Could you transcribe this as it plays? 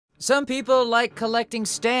Some people like collecting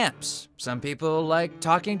stamps. Some people like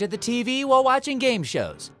talking to the TV while watching game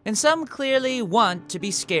shows. And some clearly want to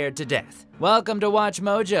be scared to death. Welcome to Watch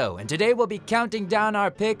Mojo, and today we'll be counting down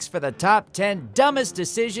our picks for the top 10 dumbest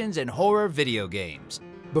decisions in horror video games.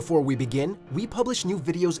 Before we begin, we publish new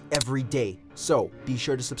videos every day, so be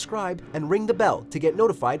sure to subscribe and ring the bell to get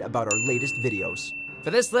notified about our latest videos.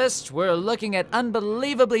 For this list, we're looking at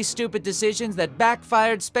unbelievably stupid decisions that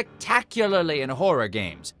backfired spectacularly in horror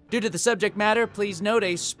games. Due to the subject matter, please note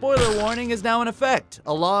a spoiler warning is now in effect,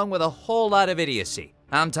 along with a whole lot of idiocy.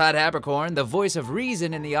 I'm Todd Haberkorn, the voice of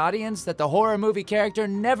reason in the audience that the horror movie character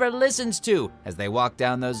never listens to as they walk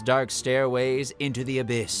down those dark stairways into the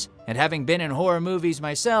abyss. And having been in horror movies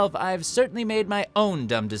myself, I've certainly made my own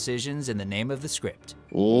dumb decisions in the name of the script.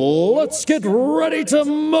 Let's get ready to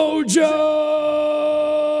Mojo!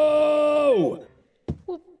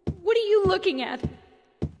 What are you looking at?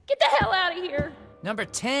 Get the hell out of here! Number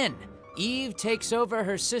 10, Eve takes over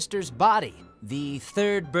her sister's body, the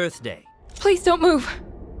third birthday. Please don't move.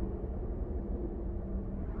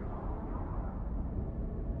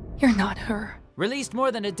 You're not her. Released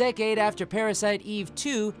more than a decade after Parasite Eve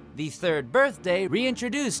 2, The Third Birthday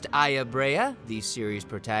reintroduced Aya Brea, the series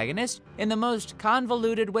protagonist, in the most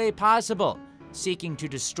convoluted way possible. Seeking to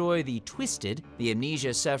destroy the Twisted, the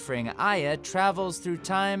amnesia-suffering Aya travels through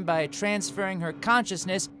time by transferring her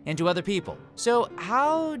consciousness into other people. So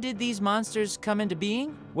how did these monsters come into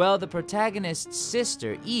being? Well, the protagonist's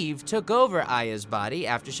sister, Eve, took over Aya's body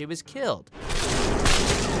after she was killed.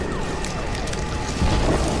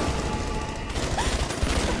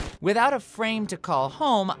 Without a frame to call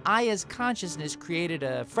home, Aya's consciousness created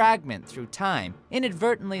a fragment through time,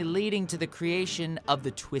 inadvertently leading to the creation of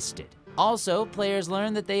the Twisted. Also, players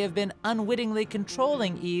learn that they have been unwittingly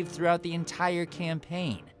controlling Eve throughout the entire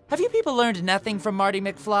campaign. Have you people learned nothing from Marty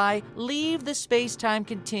McFly? Leave the space-time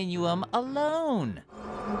continuum alone.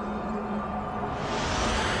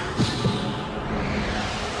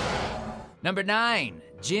 Number 9,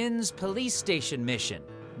 Jin's police station mission,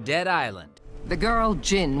 Dead Island. The girl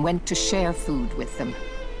Jin went to share food with them.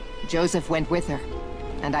 Joseph went with her,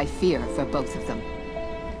 and I fear for both of them.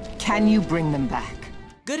 Can you bring them back?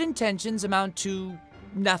 Good intentions amount to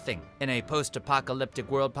nothing in a post-apocalyptic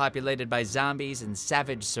world populated by zombies and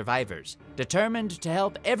savage survivors. Determined to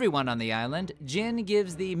help everyone on the island, Jin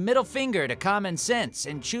gives the middle finger to common sense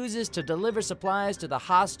and chooses to deliver supplies to the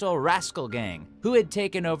hostile rascal gang who had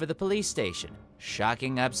taken over the police station.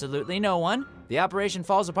 Shocking absolutely no one, the operation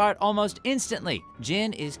falls apart almost instantly.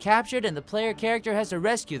 Jin is captured and the player character has to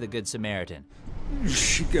rescue the Good Samaritan.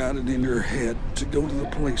 She got it in her head to go to the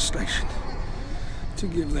police station to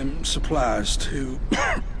give them supplies to...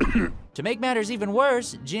 To make matters even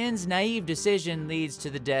worse, Jin's naive decision leads to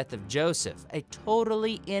the death of Joseph, a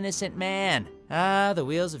totally innocent man. Ah, the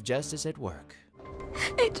wheels of justice at work.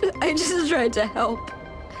 I just tried to help.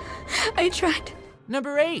 I tried.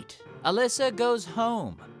 Number 8, Alyssa goes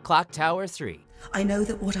home, Clock Tower 3. I know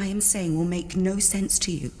that what I am saying will make no sense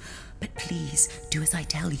to you, but please do as I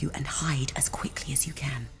tell you and hide as quickly as you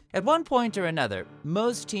can. At one point or another,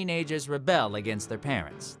 most teenagers rebel against their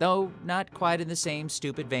parents, though not quite in the same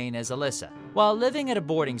stupid vein as Alyssa. While living at a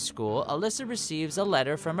boarding school, Alyssa receives a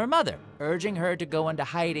letter from her mother, urging her to go into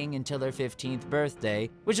hiding until her 15th birthday,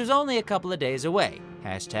 which was only a couple of days away.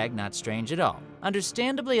 Hashtag not strange at all.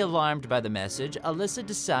 Understandably alarmed by the message, Alyssa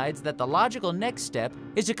decides that the logical next step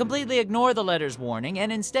is to completely ignore the letter's warning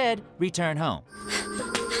and instead return home.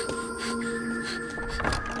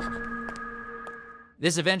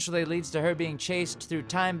 This eventually leads to her being chased through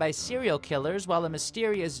time by serial killers while a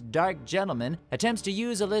mysterious dark gentleman attempts to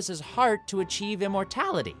use Alyssa's heart to achieve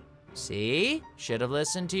immortality. See? Should have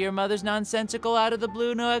listened to your mother's nonsensical out of the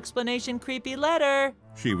blue no explanation creepy letter.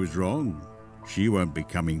 She was wrong. She won't be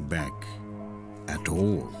coming back at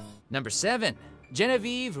all. Number 7,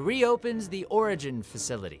 Genevieve reopens the Origin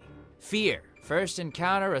facility. Fear, first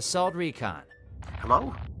encounter assault recon.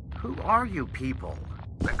 Hello? Who are you people?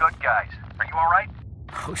 The good guys. Are you all right?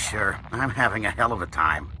 Oh, sure. I'm having a hell of a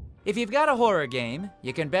time. If you've got a horror game,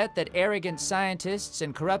 you can bet that arrogant scientists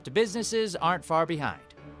and corrupt businesses aren't far behind.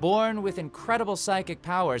 Born with incredible psychic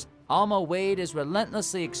powers, Alma Wade is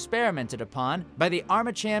relentlessly experimented upon by the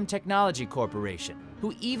Armacham Technology Corporation,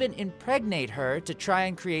 who even impregnate her to try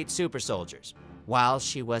and create super soldiers. While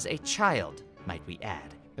she was a child, might we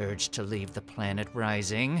add, urged to leave the planet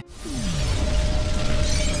Rising.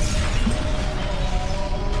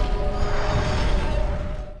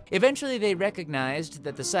 Eventually, they recognized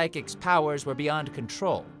that the psychic's powers were beyond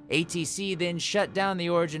control. ATC then shut down the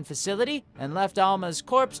Origin facility and left Alma's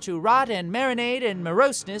corpse to rot and marinate in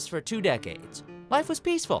moroseness for 2 decades. Life was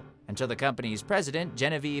peaceful until the company's president,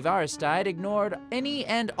 Genevieve, ignored any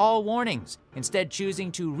and all warnings, instead choosing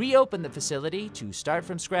to reopen the facility to start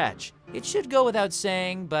from scratch. It should go without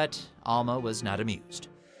saying, but Alma was not amused.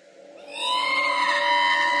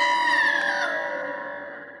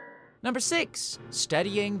 Number 6,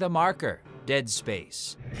 studying the marker, Dead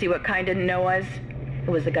Space. See what kind didn't know us? It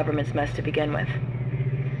was the government's mess to begin with.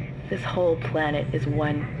 This whole planet is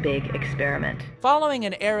one big experiment. Following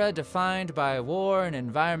an era defined by war and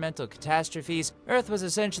environmental catastrophes, Earth was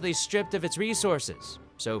essentially stripped of its resources.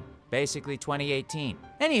 So basically 2018.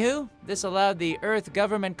 Anywho, this allowed the Earth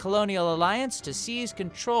Government Colonial Alliance to seize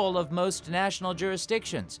control of most national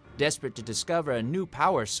jurisdictions. Desperate to discover a new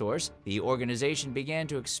power source, the organization began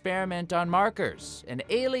to experiment on markers, an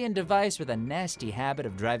alien device with a nasty habit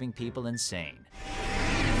of driving people insane.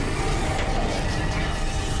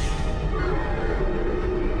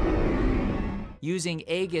 Using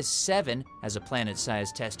Aegis 7 as a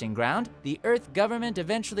planet-sized testing ground, the Earth government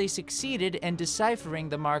eventually succeeded in deciphering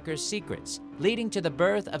the marker's secrets, leading to the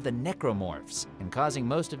birth of the necromorphs and causing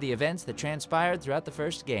most of the events that transpired throughout the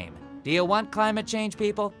first game. Do you want climate change,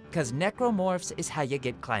 people? 'Cause necromorphs is how you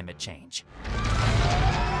get climate change.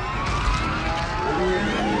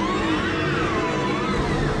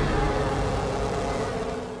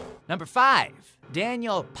 Number 5,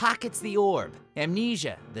 Daniel Pockets the Orb,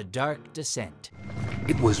 Amnesia, The Dark Descent.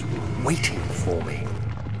 It was waiting for me.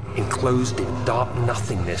 Enclosed in dark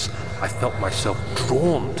nothingness, I felt myself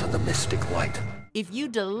drawn to the mystic light. If you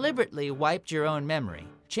deliberately wiped your own memory,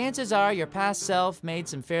 chances are your past self made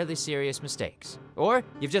some fairly serious mistakes. Or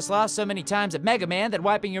you've just lost so many times at Mega Man that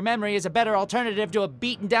wiping your memory is a better alternative to a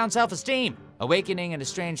beaten down self-esteem. Awakening in a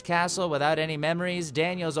strange castle without any memories,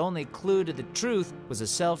 Daniel's only clue to the truth was a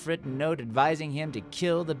self-written note advising him to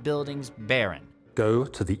kill the building's Baron. Go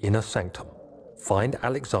to the inner sanctum, find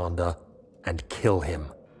Alexander, and kill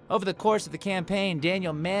him. Over the course of the campaign,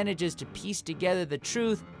 Daniel manages to piece together the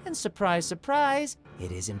truth, and surprise, surprise,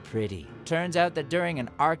 it isn't pretty. Turns out that during an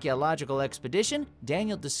archaeological expedition,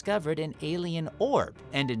 Daniel discovered an alien orb,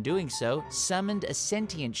 and in doing so, summoned a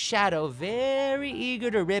sentient shadow very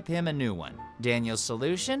eager to rip him a new one. Daniel's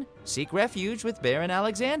solution? Seek refuge with Baron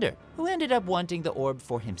Alexander, who ended up wanting the orb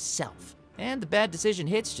for himself. And the bad decision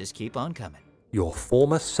hits just keep on coming. Your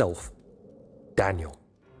former self, Daniel.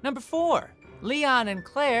 Number 4. Leon and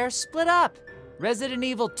Claire split up. Resident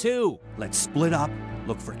Evil 2. Let's split up,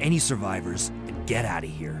 look for any survivors, and get out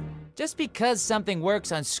of here. Just because something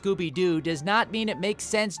works on Scooby-Doo does not mean it makes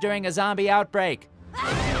sense during a zombie outbreak.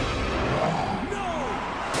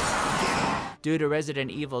 Due to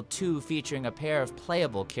Resident Evil 2 featuring a pair of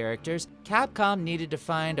playable characters, Capcom needed to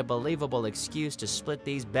find a believable excuse to split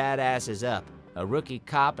these badasses up. A rookie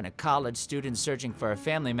cop and a college student searching for a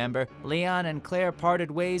family member, Leon and Claire parted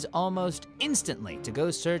ways almost instantly to go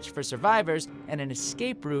search for survivors and an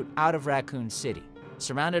escape route out of Raccoon City.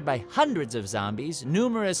 Surrounded by hundreds of zombies,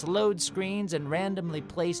 numerous load screens, and randomly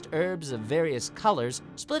placed herbs of various colors,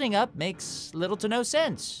 splitting up makes little to no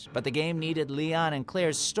sense. But the game needed Leon and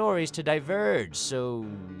Claire's stories to diverge, so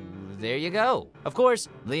there you go. Of course,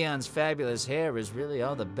 Leon's fabulous hair is really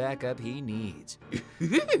all the backup he needs.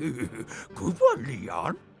 Good one,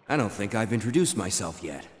 Leon. I don't think I've introduced myself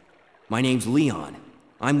yet. My name's Leon.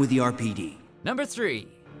 I'm with the RPD. Number 3,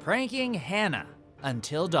 pranking Hannah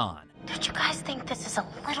until dawn. Don't you guys think this is a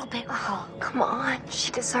little bit... Oh, come on.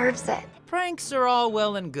 She deserves it. Pranks are all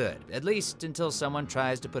well and good, at least until someone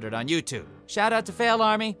tries to put it on YouTube. Shout out to Fail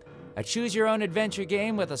Army. A choose-your-own-adventure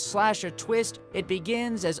game with a slasher twist, it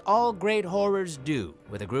begins as all great horrors do,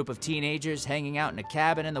 with a group of teenagers hanging out in a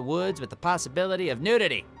cabin in the woods with the possibility of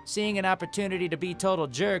nudity. Seeing an opportunity to be total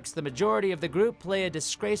jerks, the majority of the group play a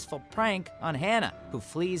disgraceful prank on Hannah, who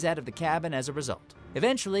flees out of the cabin as a result.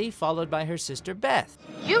 Eventually followed by her sister Beth.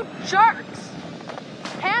 You jerks!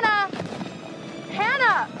 Hannah!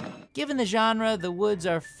 Hannah! Given the genre, the woods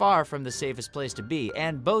are far from the safest place to be,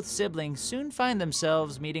 and both siblings soon find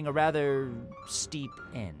themselves meeting a rather steep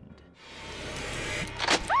end.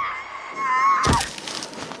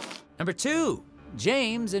 Number 2,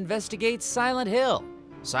 James investigates Silent Hill.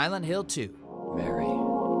 Silent Hill 2. Mary,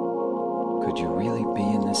 could you really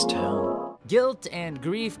be in this town? Guilt and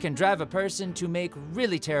grief can drive a person to make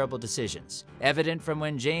really terrible decisions, evident from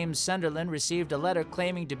when James Sunderland received a letter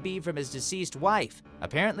claiming to be from his deceased wife,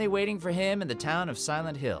 apparently waiting for him in the town of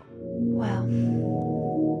Silent Hill. Well,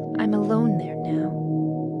 I'm alone there now.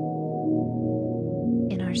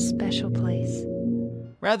 In our special place.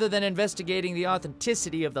 Rather than investigating the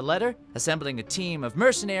authenticity of the letter, assembling a team of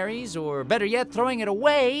mercenaries, or better yet, throwing it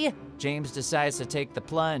away, James decides to take the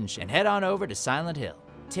plunge and head on over to Silent Hill.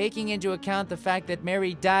 Taking into account the fact that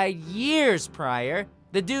Mary died years prior,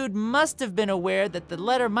 The dude must have been aware that the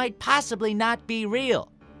letter might possibly not be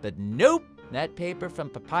real. But nope, that paper from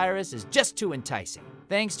Papyrus is just too enticing.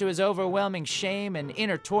 Thanks to his overwhelming shame and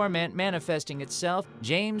inner torment manifesting itself,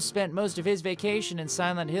 James spent most of his vacation in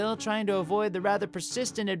Silent Hill trying to avoid the rather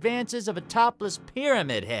persistent advances of a topless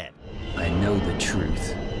pyramid head. I know the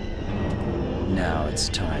truth. Now it's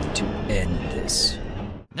time to end this.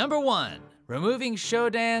 Number 1. Removing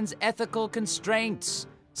Shodan's ethical constraints.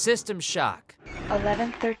 System shock.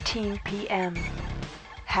 11:13 p.m.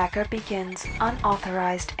 Hacker begins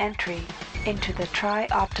unauthorized entry into the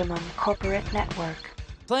Tri-Optimum corporate network.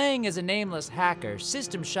 Playing as a nameless hacker,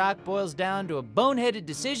 System Shock boils down to a boneheaded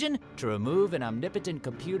decision to remove an omnipotent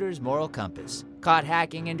computer's moral compass. Caught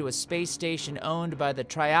hacking into a space station owned by the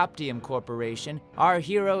Trioptium Corporation, our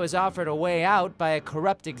hero is offered a way out by a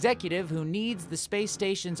corrupt executive who needs the space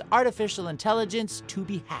station's artificial intelligence to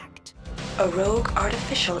be hacked. A rogue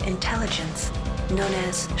artificial intelligence, known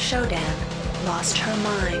as Shodan, lost her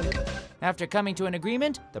mind. After coming to an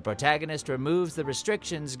agreement, the protagonist removes the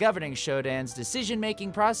restrictions governing Shodan's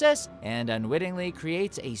decision-making process and unwittingly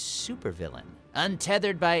creates a supervillain.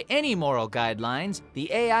 Untethered by any moral guidelines,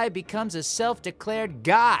 the AI becomes a self-declared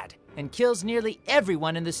god and kills nearly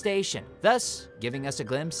everyone in the station, thus giving us a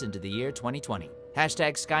glimpse into the year 2020.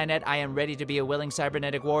 Hashtag Skynet, I am ready to be a willing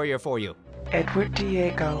cybernetic warrior for you. Edward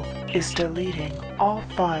Diego is deleting all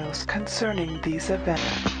files concerning these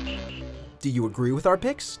events. Do you agree with our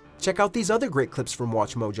picks? Check out these other great clips from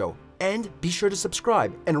WatchMojo. And be sure to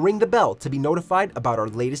subscribe and ring the bell to be notified about our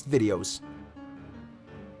latest videos.